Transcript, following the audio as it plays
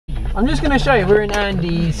I'm just going to show you, we're in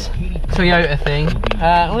Andy's Toyota thing.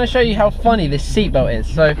 I want to show you how funny this seatbelt is.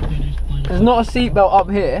 So, there's not a seatbelt up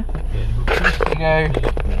here. You go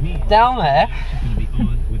down there.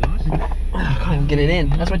 I can't even get it in.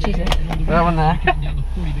 That's what she said. That one there.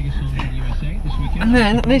 And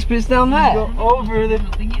then this bit's down there. Over the.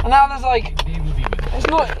 And now there's like.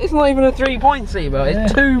 It's not even a 3-point seatbelt.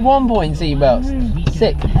 It's 2 1-point seatbelts.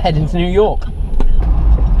 Sick. Heading to New York.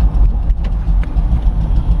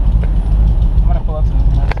 I'm gonna pull up to the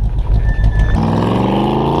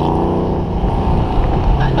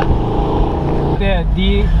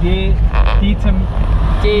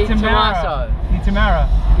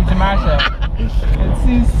Tamara. It's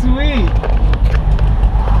so sweet.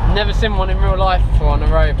 Never seen one in real life before on the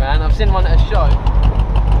road, man. I've seen one at a show.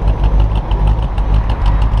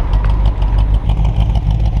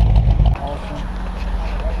 Awesome.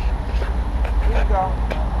 Here we go.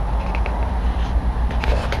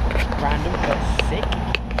 Random but sick.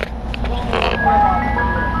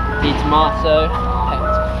 The tomato.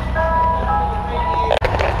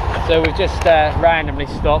 So we've just randomly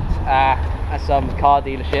stopped at some car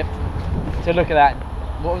dealership to look at that.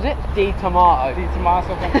 What was it? Di Tomaso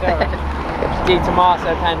Pantera. Di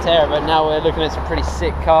Tomaso Pantera, but now we're looking at some pretty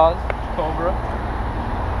sick cars. Cobra.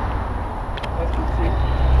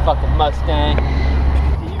 Fucking Mustang.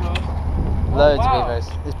 Loads of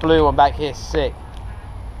Evos. This blue one back here is sick.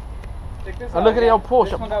 Oh, look at the old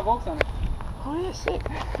Porsche. This one got Volks on it. Oh yeah, sick.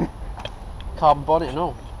 Carbon bonnet and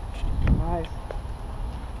all. Nice.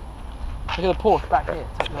 Look at the Porsche back here,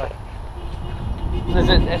 top right. There's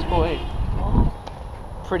an S40.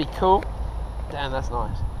 Pretty cool. Damn, that's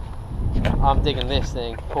nice. I'm digging this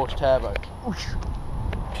thing, Porsche Turbo. Oosh.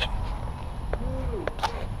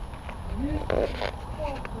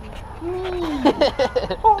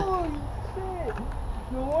 Holy shit!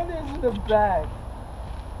 No wonder it's in the back.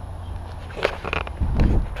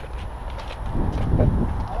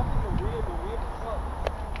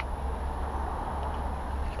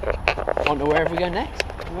 On to wherever we go next.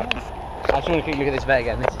 Yes. I just want to quick look at this vet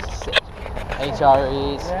again. This is sick.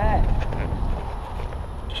 HREs. Right.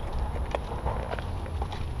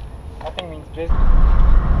 That thing means business.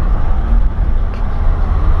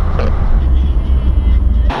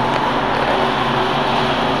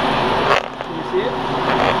 Can you see it?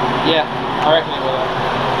 Yeah, I reckon it will.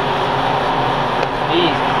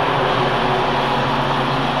 Easy.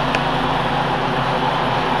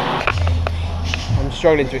 I'm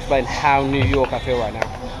struggling to explain how New York I feel right now.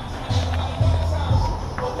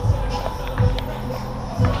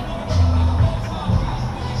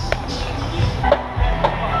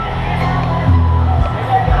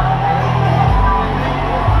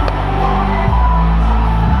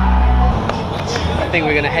 I think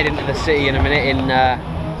we're going to head into the city in a minute in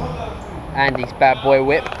Andy's bad boy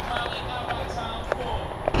whip.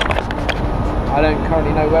 I don't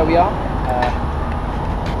currently know where we are.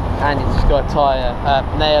 Andy's just got a tyre,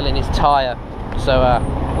 nail in his tyre, so I'm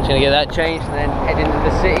just going to get that changed and then head into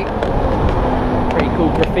the city. Pretty cool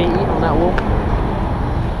graffiti on that wall.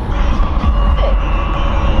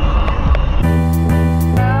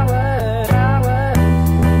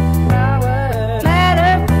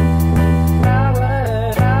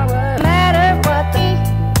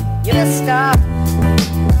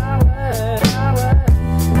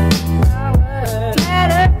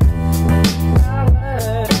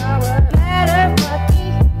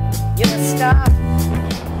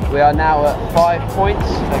 We are now at Fivepoints,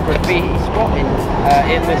 a graffiti spot in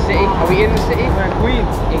the city. Are we in the city? We're in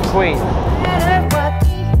Queens. In Queens.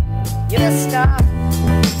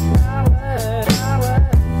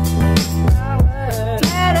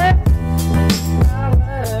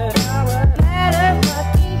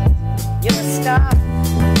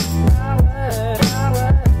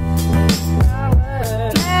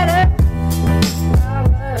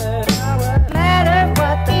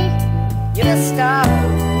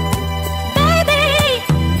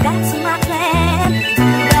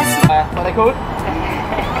 What are they called?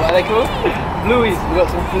 What are they called? Blueies. We've got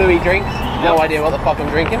some bluey drinks. No idea what the fuck I'm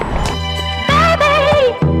drinking.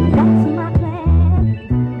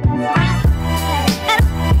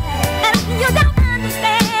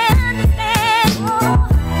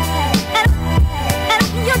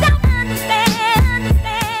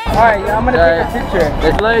 Alright, I'm gonna take a picture.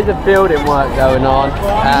 There's loads of building work going on.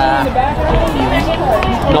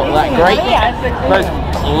 Not that great. Those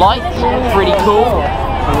lights, pretty cool.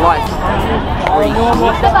 The lights pretty sweet.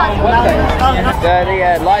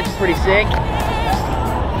 The lights are pretty sick.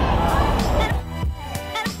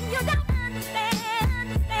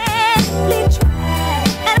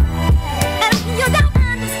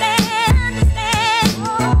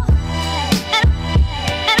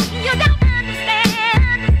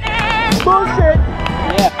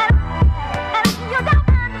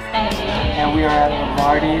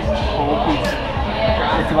 Marty's whole pizza.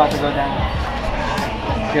 It's about to go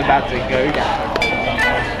down. You're about to go down.